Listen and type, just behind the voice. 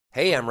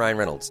Hey, I'm Ryan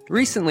Reynolds.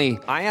 Recently,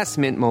 I asked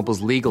Mint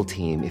Mobile's legal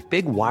team if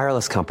big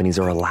wireless companies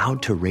are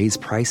allowed to raise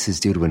prices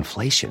due to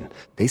inflation.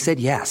 They said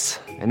yes.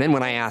 And then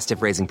when I asked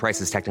if raising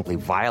prices technically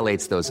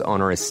violates those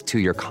onerous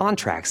two-year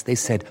contracts, they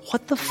said,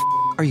 "What the f***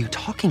 are you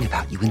talking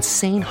about, you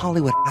insane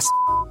Hollywood ass?"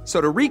 So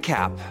to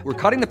recap, we're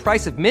cutting the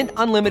price of Mint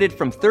Unlimited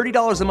from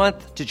 $30 a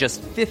month to just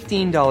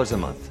 $15 a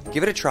month.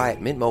 Give it a try at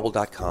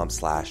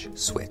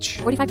mintmobile.com/switch.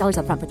 $45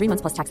 up front for 3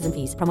 months plus taxes and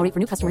fees. Promo rate for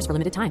new customers for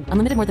limited time.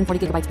 Unlimited more than 40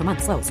 gigabytes per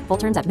month. Slows full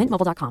terms at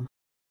mintmobile.com.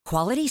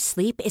 Quality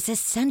sleep is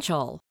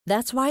essential.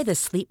 That's why the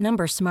Sleep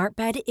Number Smart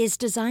Bed is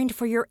designed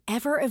for your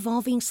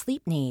ever-evolving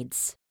sleep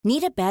needs.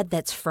 Need a bed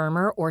that's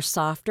firmer or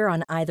softer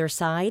on either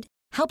side?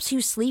 Helps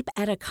you sleep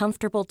at a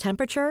comfortable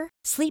temperature?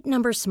 Sleep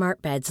Number Smart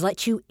Beds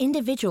let you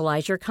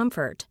individualize your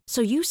comfort,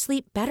 so you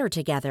sleep better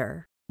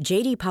together.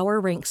 J.D. Power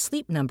ranks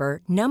Sleep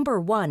Number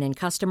 #1 in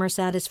customer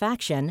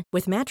satisfaction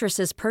with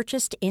mattresses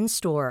purchased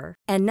in-store.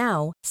 And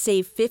now,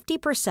 save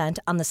 50%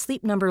 on the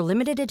Sleep Number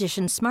Limited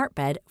Edition Smart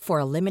Bed for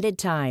a limited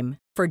time.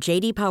 For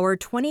J.D. Power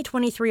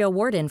 2023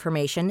 award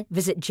information,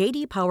 visit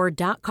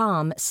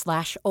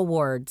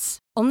jdpower.com/awards.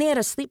 Only at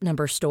a Sleep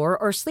Number store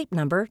or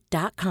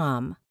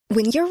sleepnumber.com.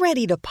 When you're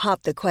ready to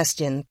pop the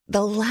question,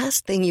 the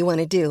last thing you want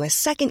to do is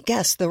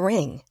second-guess the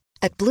ring.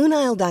 At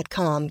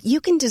BlueNile.com, you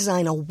can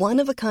design a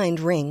one-of-a-kind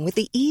ring with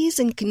the ease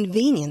and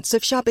convenience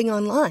of shopping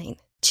online.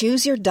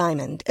 Choose your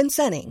diamond and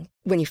setting.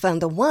 When you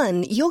find the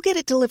one, you'll get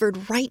it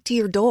delivered right to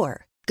your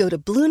door. Go to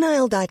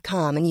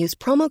BlueNile.com and use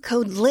promo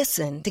code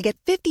LISTEN to get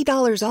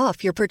 $50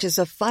 off your purchase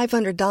of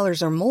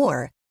 $500 or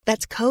more.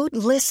 That's code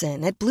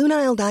LISTEN at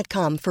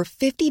BlueNile.com for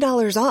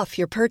 $50 off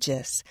your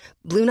purchase.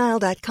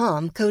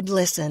 BlueNile.com, code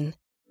LISTEN.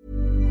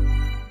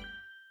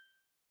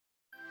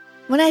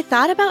 When I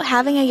thought about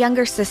having a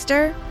younger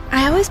sister,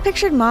 I always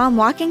pictured Mom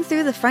walking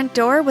through the front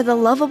door with a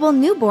lovable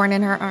newborn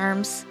in her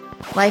arms.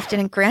 Life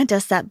didn't grant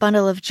us that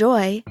bundle of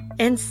joy.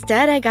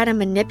 Instead, I got a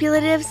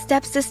manipulative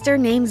stepsister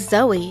named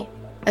Zoe.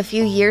 A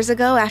few years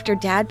ago, after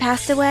Dad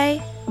passed away,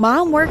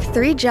 Mom worked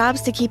 3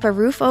 jobs to keep a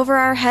roof over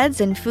our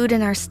heads and food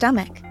in our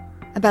stomach.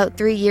 About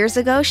 3 years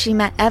ago, she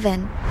met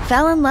Evan,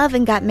 fell in love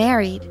and got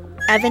married.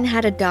 Evan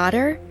had a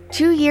daughter,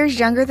 2 years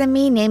younger than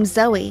me, named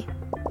Zoe.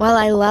 While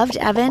I loved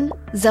Evan,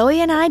 Zoe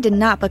and I did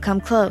not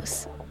become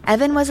close.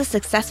 Evan was a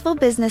successful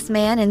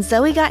businessman and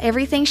Zoe got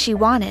everything she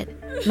wanted,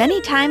 many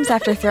times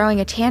after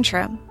throwing a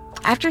tantrum.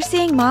 After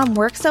seeing Mom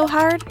work so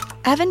hard,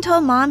 Evan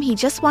told Mom he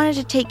just wanted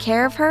to take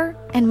care of her,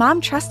 and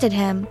Mom trusted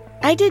him.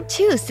 I did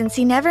too, since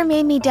he never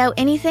made me doubt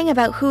anything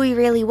about who he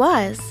really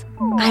was.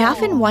 I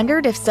often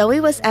wondered if Zoe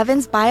was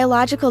Evan's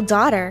biological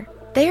daughter.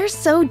 They are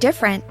so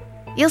different.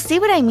 You'll see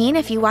what I mean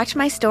if you watch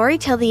my story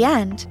till the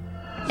end.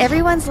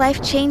 Everyone's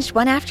life changed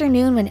one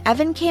afternoon when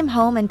Evan came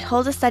home and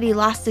told us that he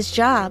lost his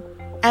job.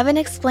 Evan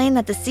explained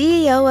that the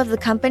CEO of the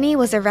company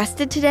was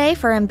arrested today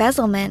for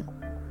embezzlement.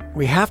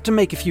 We have to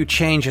make a few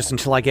changes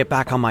until I get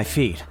back on my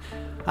feet.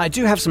 I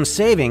do have some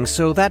savings,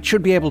 so that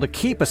should be able to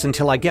keep us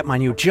until I get my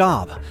new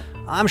job.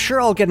 I'm sure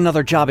I'll get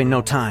another job in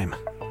no time.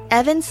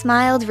 Evan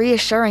smiled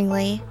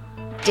reassuringly.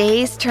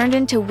 Days turned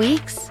into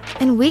weeks,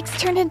 and weeks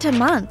turned into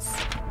months.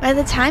 By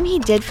the time he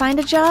did find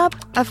a job,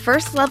 a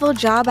first-level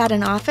job at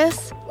an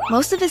office,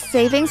 most of his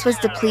savings was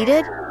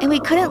depleted, and we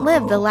couldn't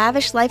live the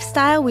lavish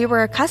lifestyle we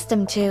were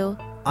accustomed to.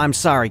 I'm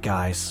sorry,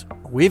 guys.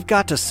 We've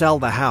got to sell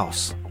the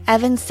house.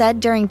 Evan said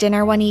during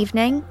dinner one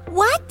evening.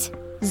 What?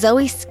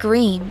 Zoe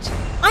screamed.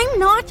 I'm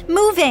not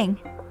moving.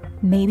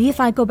 Maybe if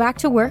I go back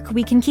to work,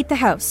 we can keep the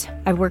house.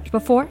 I've worked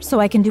before, so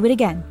I can do it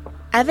again.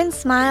 Evan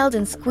smiled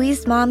and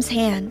squeezed Mom's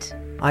hand.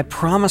 I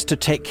promise to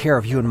take care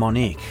of you and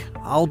Monique.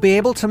 I'll be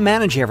able to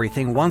manage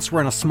everything once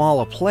we're in a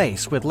smaller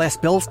place with less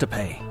bills to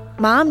pay.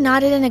 Mom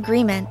nodded in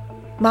agreement.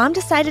 Mom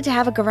decided to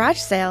have a garage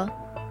sale.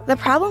 The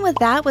problem with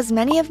that was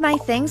many of my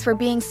things were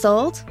being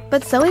sold,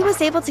 but Zoe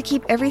was able to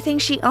keep everything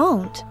she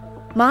owned.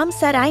 Mom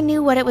said I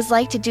knew what it was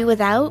like to do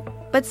without,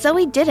 but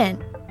Zoe didn't.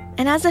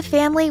 And as a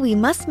family, we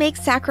must make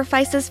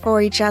sacrifices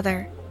for each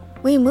other.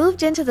 We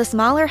moved into the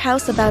smaller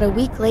house about a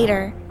week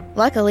later.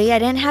 Luckily, I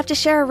didn't have to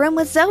share a room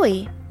with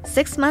Zoe.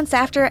 6 months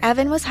after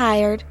Evan was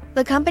hired,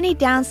 the company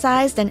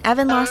downsized and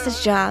Evan lost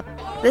his job.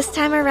 This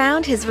time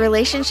around, his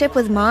relationship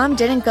with Mom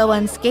didn't go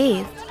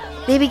unscathed.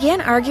 They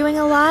began arguing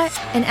a lot,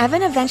 and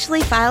Evan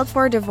eventually filed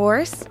for a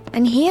divorce,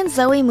 and he and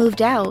Zoe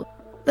moved out.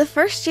 The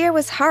first year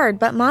was hard,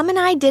 but Mom and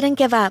I didn't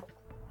give up.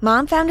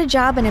 Mom found a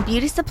job in a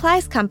beauty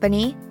supplies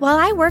company, while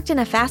I worked in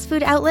a fast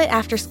food outlet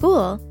after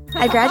school.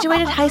 I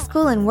graduated high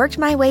school and worked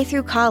my way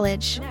through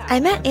college. I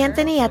met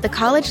Anthony at the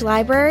college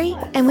library,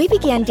 and we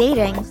began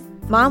dating.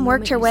 Mom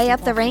worked her way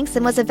up the ranks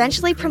and was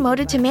eventually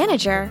promoted to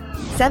manager.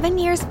 7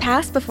 years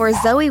passed before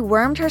Zoe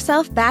wormed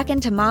herself back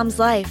into Mom's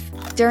life.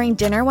 During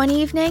dinner one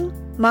evening,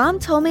 Mom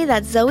told me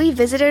that Zoe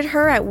visited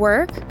her at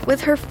work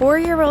with her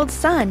 4-year-old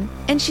son,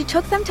 and she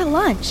took them to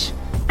lunch.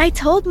 I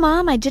told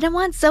Mom I didn't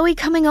want Zoe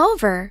coming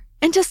over,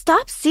 and to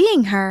stop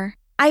seeing her.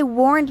 I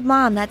warned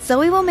Mom that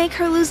Zoe will make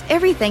her lose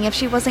everything if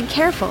she wasn't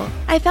careful.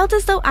 I felt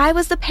as though I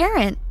was the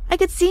parent. I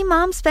could see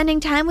Mom spending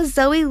time with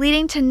Zoe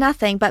leading to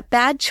nothing but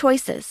bad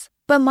choices.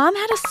 But Mom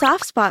had a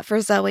soft spot for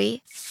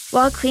Zoe.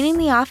 While cleaning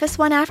the office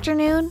one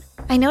afternoon,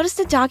 I noticed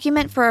a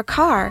document for a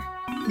car.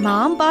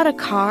 Mom bought a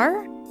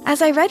car?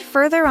 As I read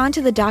further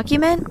onto the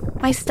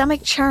document, my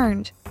stomach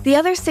churned. The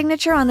other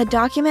signature on the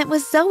document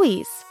was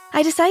Zoe's.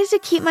 I decided to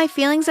keep my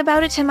feelings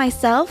about it to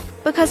myself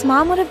because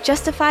Mom would have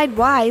justified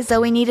why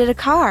Zoe needed a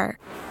car.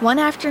 One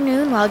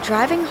afternoon while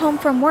driving home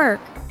from work,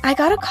 I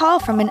got a call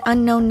from an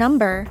unknown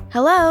number.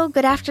 Hello,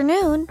 good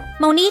afternoon.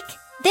 Monique,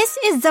 this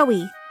is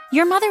Zoe.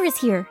 Your mother is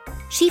here.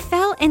 She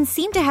fell and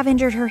seemed to have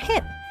injured her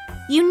hip.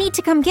 You need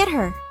to come get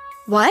her.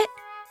 What?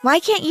 Why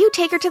can't you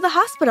take her to the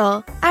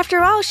hospital? After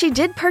all, she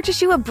did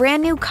purchase you a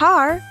brand new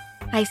car.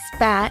 I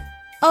spat.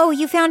 Oh,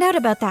 you found out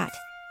about that.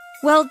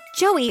 Well,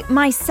 Joey,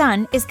 my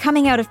son, is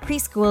coming out of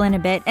preschool in a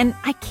bit, and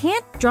I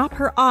can't drop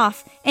her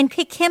off and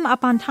pick him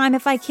up on time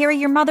if I carry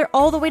your mother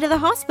all the way to the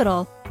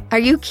hospital. Are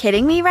you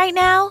kidding me right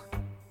now?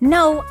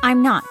 No,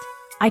 I'm not.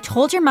 I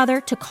told your mother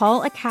to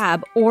call a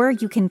cab, or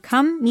you can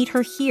come meet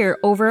her here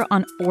over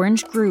on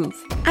Orange Grove.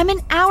 I'm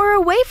an hour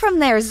away from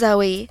there,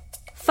 Zoe.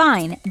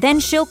 Fine, then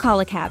she'll call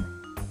a cab.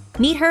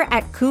 Meet her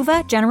at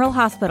Couva General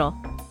Hospital.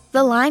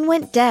 The line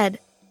went dead.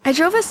 I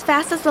drove as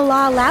fast as the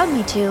law allowed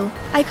me to.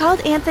 I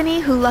called Anthony,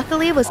 who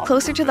luckily was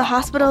closer to the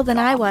hospital than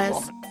I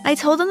was. I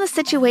told him the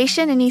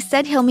situation and he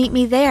said he'll meet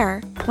me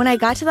there. When I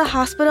got to the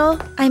hospital,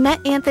 I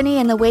met Anthony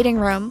in the waiting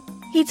room.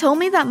 He told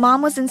me that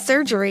Mom was in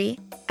surgery.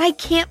 I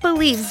can't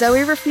believe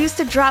Zoe refused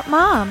to drop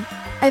Mom.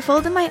 I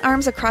folded my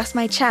arms across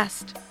my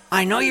chest.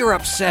 I know you're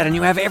upset and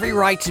you have every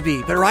right to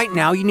be, but right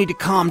now you need to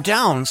calm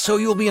down so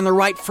you'll be in the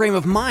right frame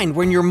of mind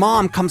when your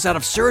mom comes out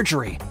of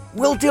surgery.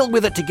 We'll deal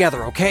with it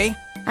together, okay?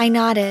 I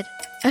nodded.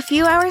 A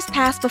few hours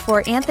passed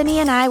before Anthony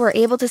and I were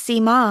able to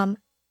see Mom.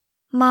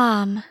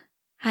 Mom,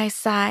 I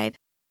sighed.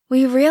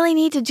 We really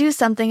need to do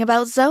something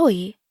about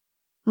Zoe.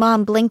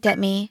 Mom blinked at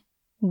me.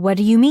 What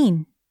do you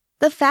mean?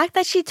 The fact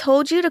that she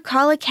told you to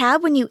call a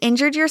cab when you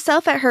injured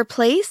yourself at her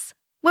place?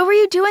 What were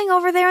you doing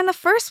over there in the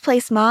first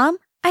place, Mom?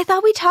 I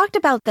thought we talked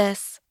about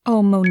this.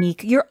 Oh,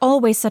 Monique, you're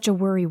always such a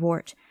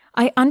worrywart.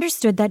 I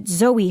understood that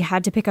Zoe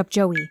had to pick up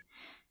Joey.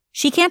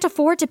 She can't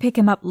afford to pick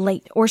him up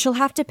late, or she'll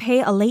have to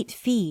pay a late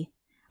fee.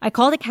 I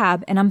called a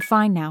cab, and I'm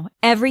fine now.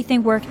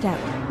 Everything worked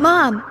out.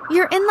 Mom,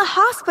 you're in the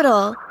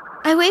hospital.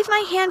 I waved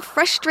my hand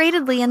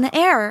frustratedly in the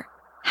air.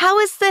 How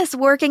is this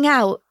working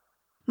out?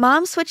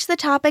 Mom switched the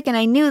topic, and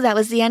I knew that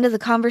was the end of the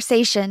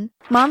conversation.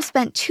 Mom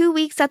spent 2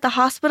 weeks at the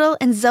hospital,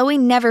 and Zoe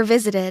never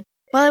visited.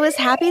 While I was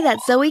happy that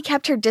Zoe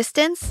kept her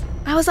distance,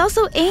 I was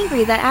also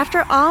angry that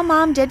after all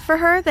Mom did for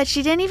her, that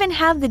she didn't even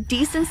have the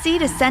decency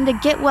to send a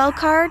get well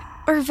card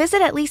or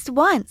visit at least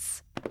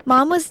once.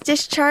 Mom was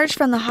discharged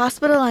from the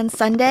hospital on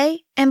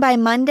Sunday, and by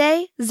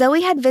Monday,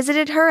 Zoe had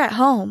visited her at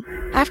home.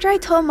 After I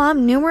told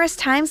Mom numerous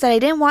times that I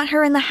didn't want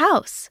her in the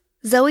house,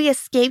 Zoe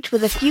escaped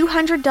with a few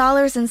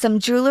 $100s and some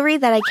jewelry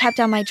that I kept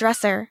on my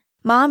dresser.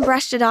 Mom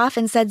brushed it off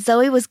and said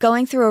Zoe was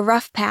going through a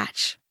rough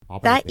patch.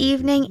 That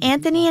evening,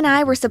 Anthony and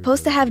I were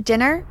supposed to have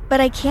dinner,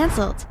 but I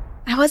canceled.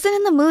 I wasn't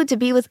in the mood to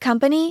be with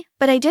company,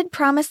 but I did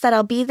promise that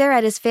I'll be there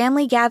at his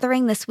family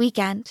gathering this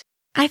weekend.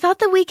 I thought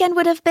the weekend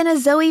would have been a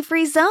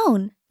Zoe-free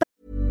zone.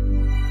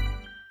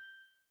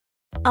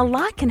 A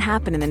lot can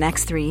happen in the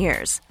next 3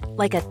 years.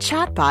 Like a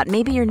chatbot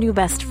may be your new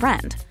best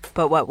friend.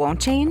 But what won't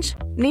change?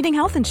 Needing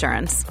health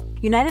insurance.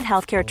 United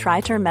Healthcare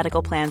Tri-Term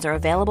Medical Plans are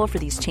available for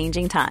these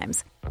changing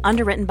times.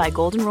 Underwritten by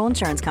Golden Rule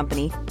Insurance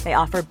Company, they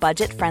offer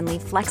budget-friendly,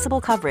 flexible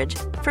coverage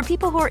for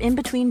people who are in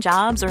between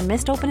jobs or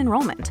missed open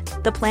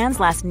enrollment. The plans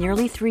last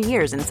nearly 3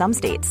 years in some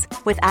states,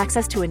 with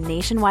access to a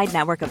nationwide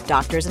network of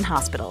doctors and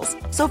hospitals.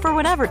 So for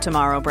whatever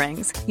tomorrow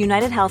brings,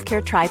 United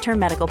Healthcare Tri-Term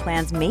Medical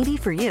Plans may be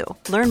for you.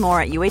 Learn more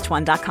at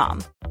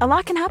uh1.com. A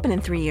lot can happen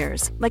in 3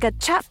 years, like a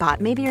chatbot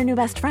may be your new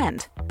best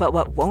friend. But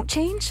what won't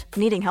change?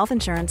 Needing health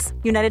insurance.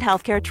 United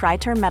Healthcare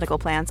Tri-Term Medical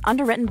Plans,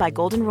 underwritten by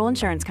Golden Rule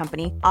Insurance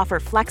Company, offer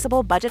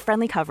flexible,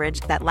 budget-friendly coverage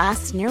that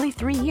lasts nearly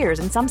 3 years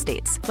in some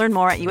states. Learn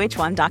more at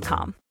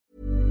uh1.com.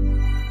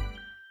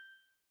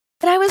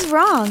 But I was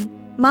wrong.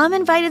 Mom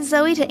invited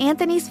Zoe to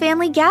Anthony's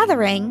family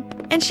gathering,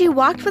 and she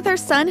walked with her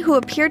son who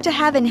appeared to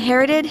have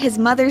inherited his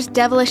mother's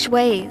devilish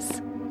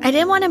ways. I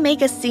didn't want to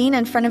make a scene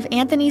in front of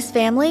Anthony's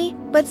family,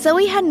 but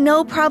Zoe had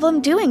no problem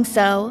doing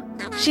so.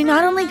 She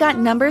not only got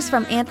numbers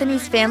from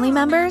Anthony's family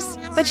members,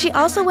 but she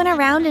also went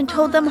around and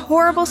told them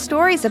horrible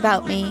stories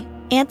about me.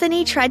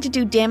 Anthony tried to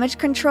do damage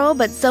control,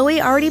 but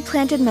Zoe already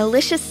planted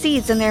malicious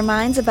seeds in their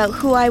minds about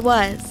who I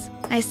was.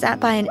 I sat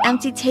by an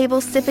empty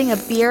table sipping a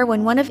beer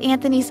when one of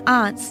Anthony's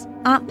aunts,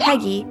 Aunt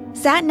Peggy,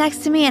 sat next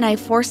to me and I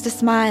forced a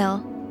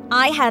smile.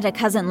 I had a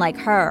cousin like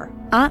her.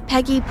 Aunt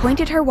Peggy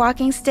pointed her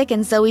walking stick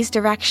in Zoe's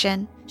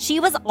direction. She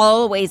was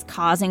always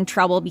causing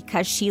trouble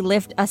because she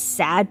lived a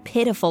sad,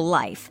 pitiful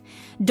life.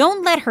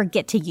 Don't let her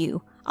get to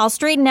you. I'll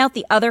straighten out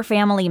the other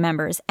family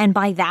members, and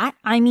by that,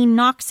 I mean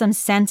knock some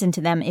sense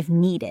into them if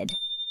needed.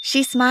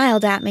 She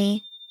smiled at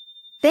me.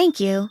 Thank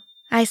you.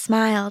 I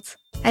smiled.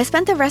 I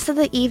spent the rest of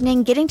the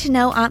evening getting to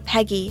know Aunt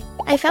Peggy.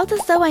 I felt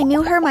as though I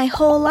knew her my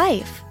whole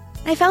life.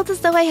 I felt as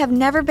though I have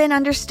never been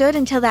understood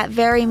until that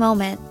very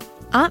moment.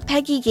 Aunt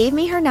Peggy gave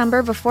me her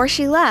number before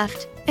she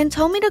left, and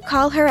told me to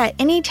call her at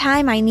any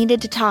time I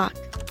needed to talk.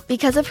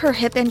 Because of her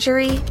hip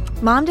injury,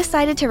 Mom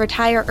decided to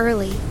retire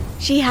early.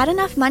 She had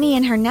enough money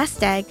in her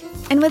nest egg,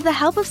 and with the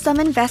help of some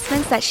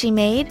investments that she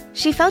made,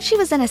 she felt she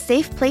was in a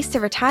safe place to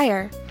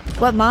retire.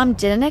 What Mom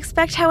didn't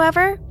expect,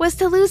 however, was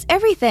to lose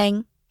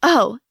everything.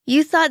 Oh,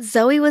 you thought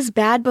Zoe was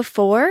bad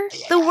before?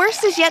 The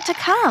worst is yet to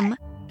come.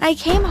 I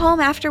came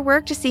home after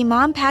work to see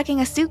Mom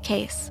packing a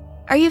suitcase.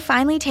 Are you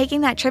finally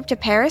taking that trip to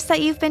Paris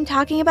that you've been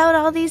talking about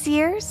all these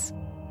years?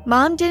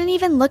 Mom didn't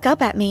even look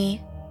up at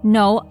me.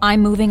 No,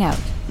 I'm moving out.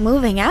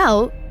 Moving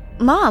out?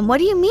 Mom, what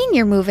do you mean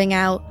you're moving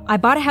out? I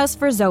bought a house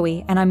for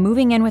Zoe, and I'm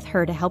moving in with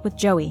her to help with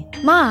Joey.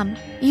 Mom,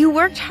 you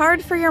worked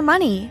hard for your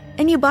money,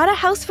 and you bought a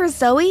house for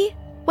Zoe?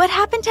 What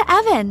happened to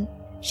Evan?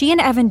 She and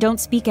Evan don't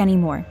speak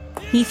anymore.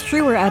 He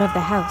threw her out of the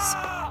house.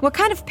 What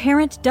kind of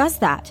parent does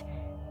that?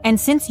 And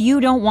since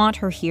you don't want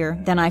her here,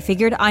 then I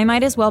figured I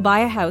might as well buy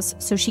a house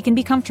so she can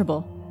be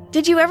comfortable.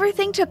 Did you ever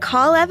think to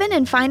call Evan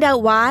and find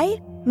out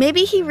why?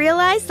 Maybe he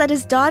realized that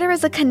his daughter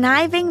is a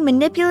conniving,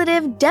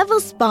 manipulative devil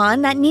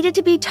spawn that needed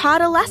to be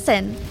taught a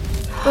lesson.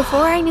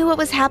 Before I knew what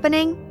was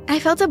happening, I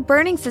felt a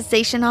burning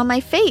sensation on my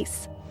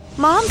face.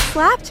 Mom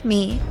slapped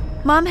me.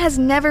 Mom has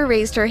never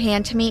raised her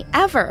hand to me,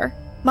 ever.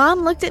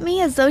 Mom looked at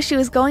me as though she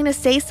was going to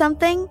say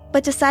something,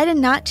 but decided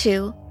not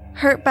to.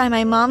 Hurt by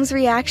my mom's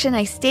reaction,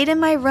 I stayed in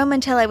my room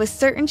until I was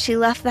certain she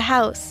left the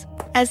house.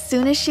 As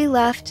soon as she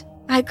left,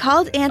 I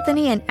called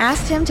Anthony and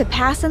asked him to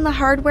pass in the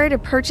hardware to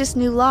purchase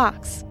new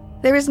locks.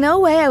 There was no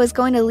way I was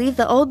going to leave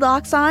the old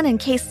locks on in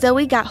case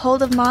Zoe got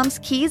hold of Mom's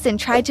keys and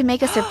tried to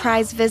make a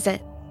surprise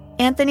visit.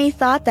 Anthony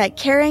thought that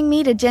carrying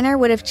me to dinner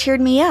would have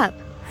cheered me up,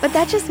 but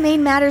that just made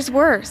matters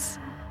worse.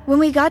 When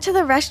we got to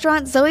the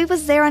restaurant, Zoe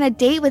was there on a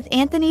date with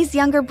Anthony's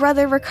younger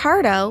brother,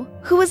 Ricardo,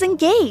 who was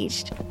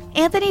engaged.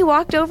 Anthony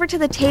walked over to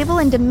the table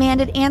and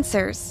demanded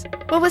answers.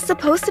 What was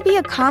supposed to be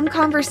a calm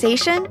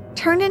conversation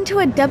turned into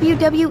a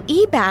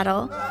WWE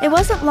battle. It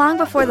wasn't long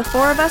before the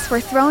four of us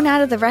were thrown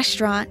out of the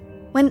restaurant.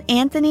 When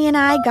Anthony and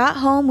I got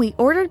home, we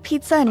ordered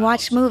pizza and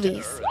watched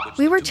movies.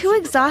 We were too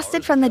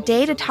exhausted from the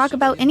day to talk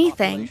about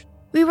anything.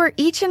 We were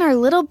each in our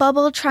little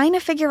bubble trying to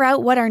figure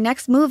out what our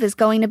next move is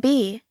going to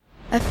be.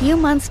 A few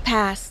months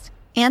passed.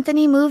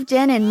 Anthony moved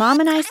in and Mom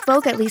and I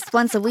spoke at least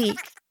once a week.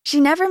 She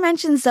never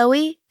mentioned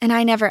Zoe, and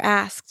I never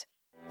asked.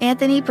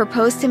 Anthony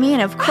proposed to me,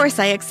 and of course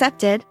I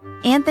accepted.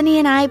 Anthony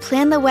and I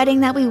planned the wedding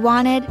that we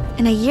wanted,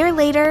 and a year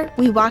later,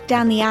 we walked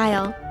down the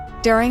aisle.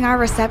 During our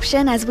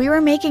reception, as we were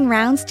making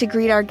rounds to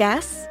greet our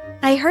guests,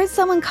 I heard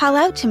someone call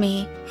out to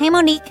me, "Hey,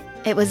 Monique."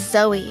 It was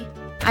Zoe.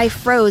 I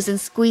froze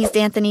and squeezed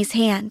Anthony's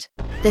hand.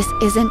 This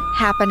isn't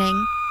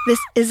happening. This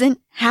isn't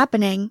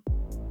happening.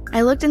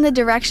 I looked in the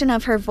direction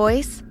of her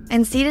voice,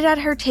 and seated at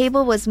her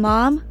table was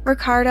Mom,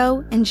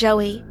 Ricardo, and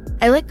Joey.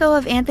 I let go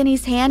of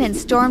Anthony's hand and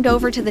stormed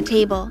over to the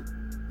table.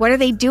 "What are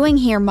they doing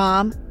here,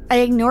 Mom?" I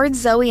ignored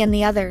Zoe and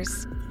the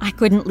others. I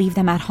couldn't leave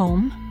them at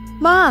home.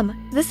 "Mom,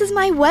 this is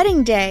my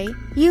wedding day.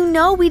 You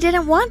know we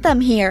didn't want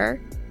them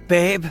here."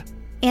 Babe,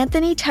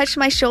 Anthony touched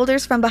my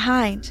shoulders from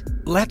behind.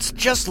 let's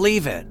just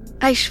leave it.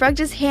 I shrugged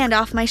his hand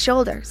off my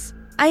shoulders.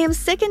 I am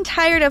sick and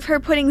tired of her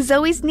putting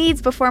Zoe's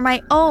needs before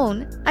my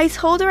own. I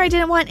told her I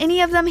didn't want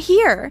any of them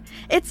here.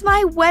 It's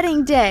my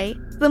wedding day.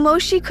 The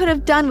most she could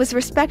have done was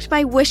respect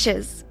my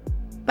wishes.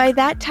 By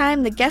that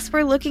time, the guests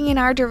were looking in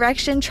our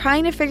direction,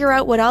 trying to figure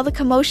out what all the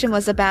commotion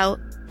was about.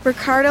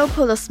 Ricardo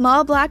pulled a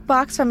small black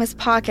box from his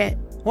pocket.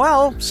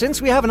 Well,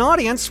 since we have an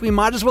audience, we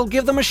might as well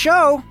give them a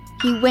show.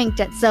 He winked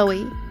at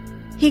Zoe.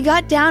 He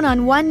got down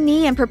on one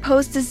knee and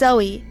proposed to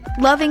Zoe.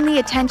 Loving the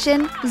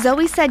attention,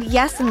 Zoe said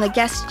yes and the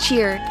guests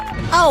cheered.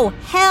 Oh,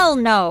 hell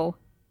no!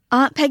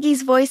 Aunt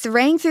Peggy's voice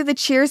rang through the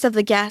cheers of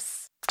the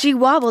guests. She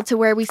wobbled to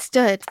where we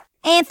stood.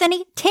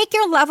 Anthony, take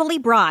your lovely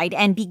bride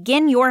and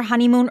begin your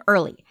honeymoon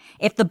early.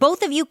 If the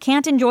both of you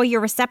can't enjoy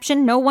your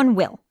reception, no one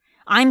will.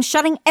 I'm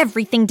shutting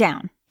everything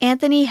down.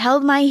 Anthony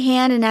held my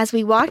hand, and as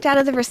we walked out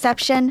of the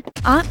reception,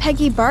 Aunt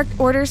Peggy barked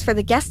orders for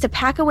the guests to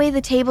pack away the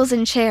tables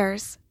and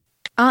chairs.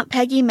 Aunt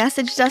Peggy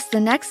messaged us the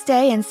next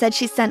day and said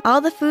she sent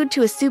all the food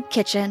to a soup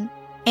kitchen.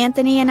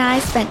 Anthony and I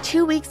spent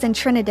 2 weeks in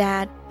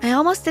Trinidad. I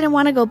almost didn't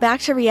want to go back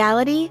to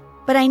reality,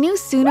 but I knew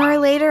sooner or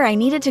later I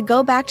needed to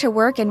go back to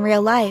work in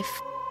real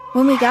life.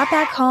 When we got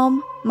back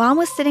home, Mom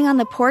was sitting on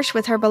the porch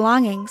with her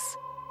belongings.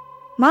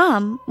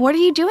 "Mom, what are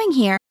you doing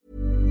here?"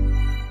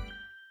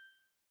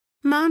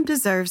 Mom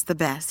deserves the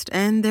best,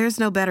 and there's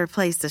no better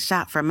place to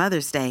shop for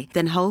Mother's Day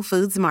than Whole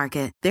Foods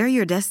Market. They're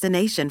your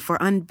destination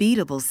for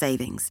unbeatable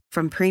savings,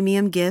 from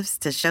premium gifts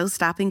to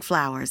show-stopping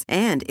flowers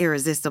and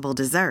irresistible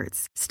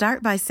desserts.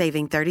 Start by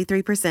saving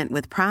 33%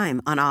 with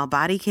Prime on all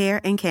body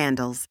care and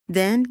candles.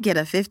 Then get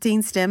a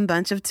 15-stem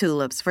bunch of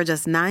tulips for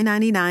just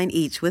 $9.99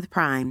 each with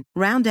Prime.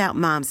 Round out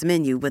Mom's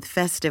menu with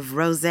festive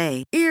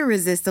rosé,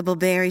 irresistible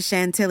berry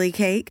chantilly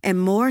cake,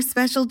 and more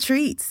special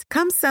treats.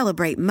 Come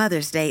celebrate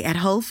Mother's Day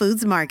at Whole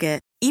Foods Market.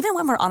 Even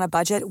when we're on a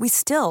budget, we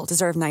still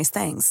deserve nice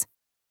things.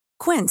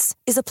 Quince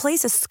is a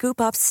place to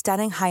scoop up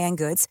stunning high-end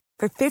goods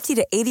for 50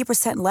 to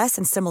 80% less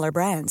than similar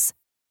brands.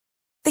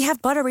 They have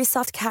buttery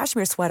soft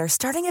cashmere sweaters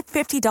starting at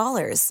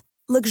 $50,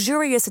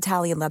 luxurious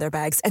Italian leather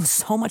bags, and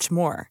so much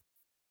more.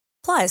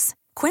 Plus,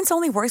 Quince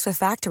only works with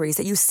factories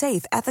that use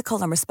safe,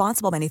 ethical, and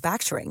responsible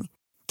manufacturing.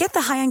 Get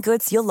the high-end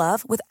goods you'll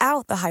love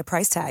without the high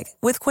price tag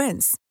with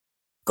Quince.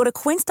 Go to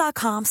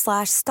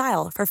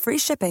quince.com/style for free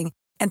shipping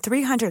and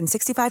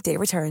 365-day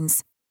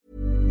returns.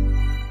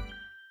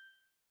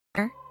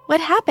 What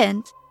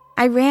happened?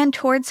 I ran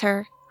towards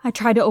her. I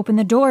tried to open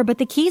the door, but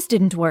the keys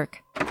didn't work.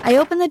 I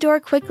opened the door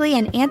quickly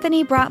and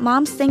Anthony brought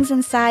Mom's things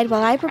inside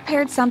while I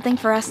prepared something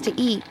for us to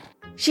eat.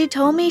 She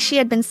told me she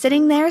had been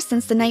sitting there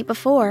since the night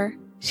before.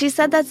 She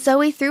said that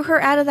Zoe threw her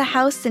out of the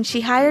house since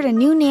she hired a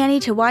new nanny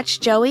to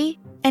watch Joey,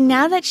 and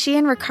now that she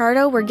and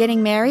Ricardo were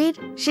getting married,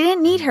 she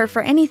didn't need her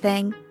for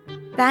anything.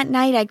 That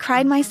night I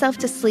cried myself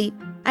to sleep.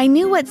 I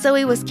knew what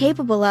Zoe was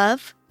capable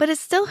of, but it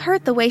still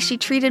hurt the way she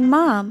treated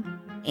Mom.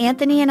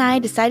 Anthony and I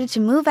decided to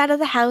move out of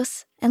the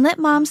house and let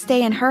Mom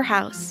stay in her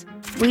house.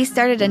 We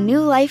started a new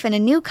life in a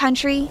new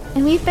country,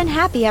 and we've been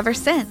happy ever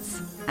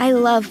since. I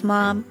love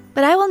Mom,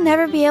 but I will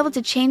never be able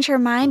to change her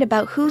mind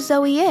about who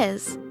Zoe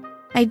is.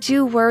 I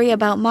do worry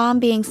about Mom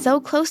being so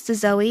close to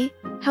Zoe.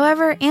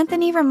 However,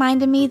 Anthony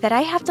reminded me that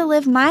I have to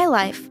live my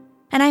life,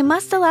 and I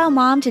must allow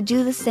Mom to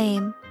do the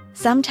same.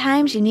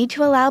 Sometimes you need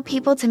to allow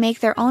people to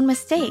make their own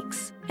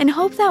mistakes and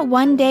hope that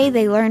one day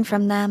they learn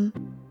from them.